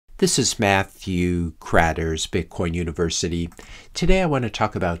This is Matthew Kratter's Bitcoin University. Today I want to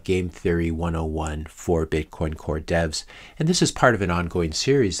talk about Game Theory 101 for Bitcoin Core devs, and this is part of an ongoing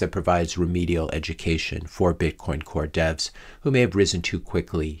series that provides remedial education for Bitcoin Core devs who may have risen too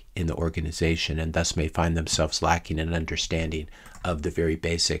quickly in the organization and thus may find themselves lacking an understanding of the very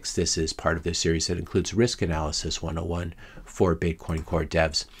basics. This is part of the series that includes Risk Analysis 101 for Bitcoin Core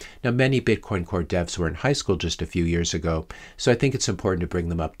devs. Now, many Bitcoin Core devs were in high school just a few years ago, so I think it's important to bring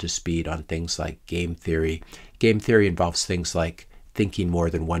them up to speed on things like game theory. Game theory involves things like thinking more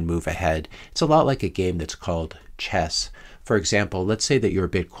than one move ahead. It's a lot like a game that's called chess. For example, let's say that you're a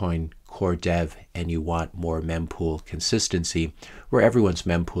Bitcoin Core dev and you want more mempool consistency, where everyone's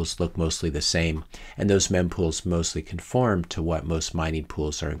mempools look mostly the same, and those mempools mostly conform to what most mining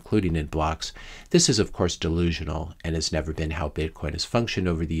pools are including in blocks. This is of course delusional and has never been how Bitcoin has functioned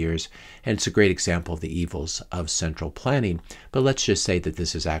over the years, and it's a great example of the evils of central planning. But let's just say that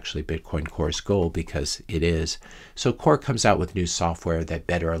this is actually Bitcoin Core's goal, because it is. So Core comes out with new software that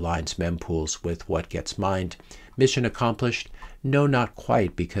better aligns mempools with what gets mined. Mission accomplished? No, not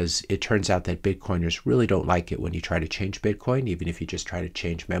quite, because it turns out that Bitcoiners really don't like it when you try to change Bitcoin, even if you just try to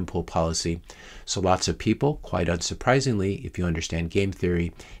change mempool policy. So lots of people, quite unsurprisingly, if you understand game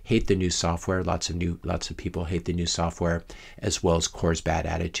theory, hate the new software. Lots of people hate the new software, as well as Core's bad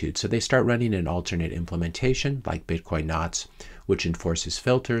attitude. So they start running an alternate implementation like Bitcoin Knots, which enforces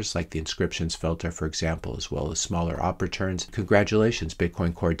filters like the inscriptions filter, for example, as well as smaller op returns. Congratulations,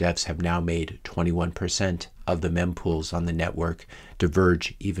 Bitcoin Core devs have now made 21% of the mempools on the network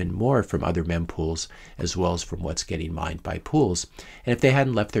diverge even more from other mempools, as well as from what's getting mined by pools. And if they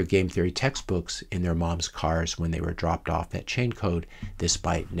hadn't left their game theory textbooks in their mom's cars when they were dropped off at chain code, this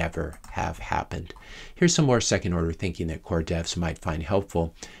might never have happened. Here's some more second order thinking that Core devs might find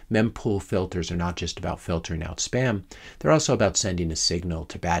helpful. Mempool filters are not just about filtering out spam, they're also about sending a signal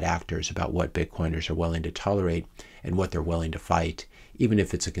to bad actors about what Bitcoiners are willing to tolerate and what they're willing to fight, even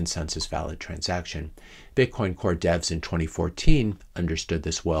if it's a consensus valid transaction. Bitcoin Core devs in 2014 understood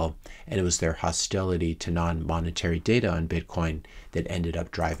this well, and it was their hostility to non-monetary data on Bitcoin that ended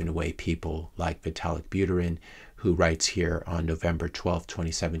up driving away people like Vitalik, who writes here on November 12,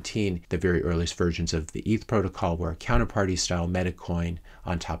 2017, the very earliest versions of the ETH protocol were a counterparty-style metacoin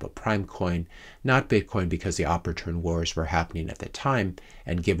on top of Primecoin, not Bitcoin, because the op return wars were happening at the time,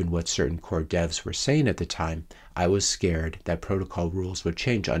 and given what certain Core devs were saying at the time, I was scared that protocol rules would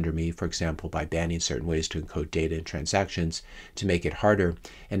change under me, for example, by banning certain ways to encode data and transactions to make it harder,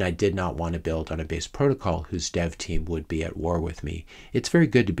 and I did not want to build on a base protocol whose dev team would be at war with me. It's very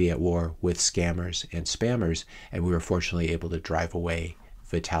good to be at war with scammers and spammers, and we were fortunately able to drive away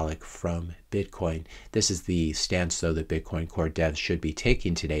Vitalik from Bitcoin. This is the stance, though, that Bitcoin Core devs should be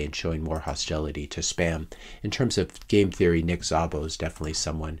taking today and showing more hostility to spam. In terms of game theory, Szabo is definitely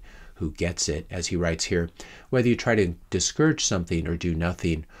someone who gets it. As he writes here, whether you try to discourage something or do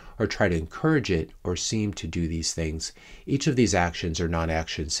nothing, or try to encourage it or seem to do these things, each of these actions or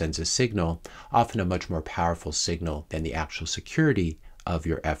non-actions sends a signal, often a much more powerful signal than the actual security of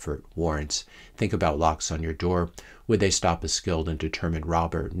your effort warrants. Think about locks on your door. Would they stop a skilled and determined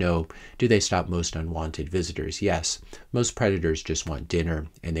robber? No. Do they stop most unwanted visitors? Yes. Most predators just want dinner,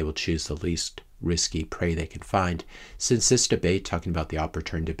 and they will choose the least risky prey they can find. Since this debate, talking about the op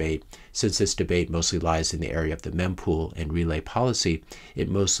return debate, since this debate mostly lies in the area of the mempool and relay policy, it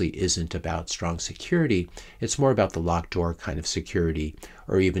mostly isn't about strong security. It's more about the locked door kind of security,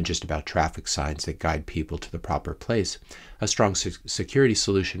 or even just about traffic signs that guide people to the proper place. A strong security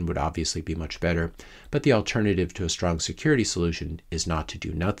solution would obviously be much better, but the alternative to a strong security solution is not to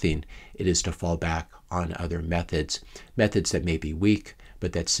do nothing. It is to fall back on other methods that may be weak,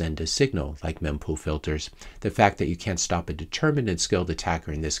 but that send a signal, like mempool filters. The fact that you can't stop a determined and skilled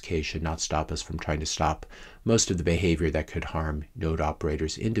attacker in this case should not stop us from trying to stop most of the behavior that could harm node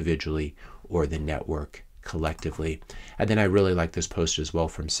operators individually or the network collectively. And then I really like this post as well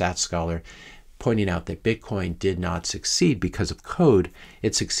from Sat Scholar, pointing out that Bitcoin did not succeed because of code,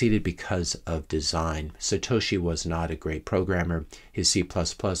 it succeeded because of design. Satoshi was not a great programmer. His C++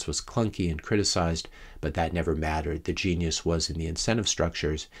 was clunky and criticized, but that never mattered. The genius was in the incentive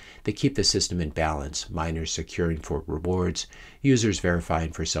structures that keep the system in balance, miners securing for rewards, users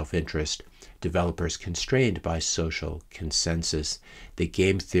verifying for self-interest, developers constrained by social consensus. The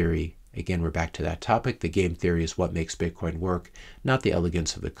game theory, again, we're back to that topic. The game theory is what makes Bitcoin work, not the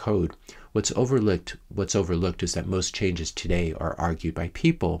elegance of the code. What's overlooked is that most changes today are argued by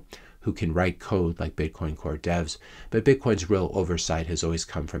people who can write code like Bitcoin Core devs, but Bitcoin's real oversight has always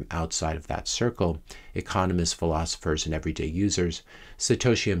come from outside of that circle. Economists, philosophers, and everyday users.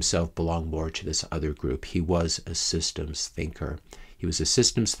 Satoshi himself belonged more to this other group. He was a systems thinker. He was a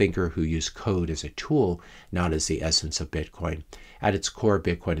systems thinker who used code as a tool, not as the essence of Bitcoin. At its core,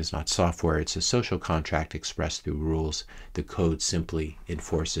 Bitcoin is not software. It's a social contract expressed through rules. The code simply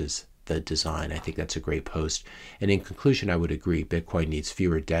enforces the design. I think that's a great post. And in conclusion, I would agree. Bitcoin needs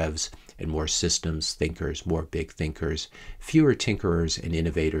fewer devs and more systems thinkers, more big thinkers, fewer tinkerers and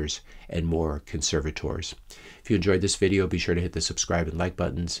innovators, and more conservators. If you enjoyed this video, be sure to hit the subscribe and like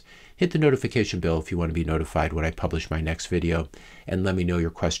buttons. Hit the notification bell if you want to be notified when I publish my next video. And let me know your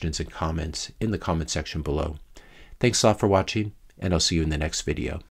questions and comments in the comment section below. Thanks a lot for watching, and I'll see you in the next video.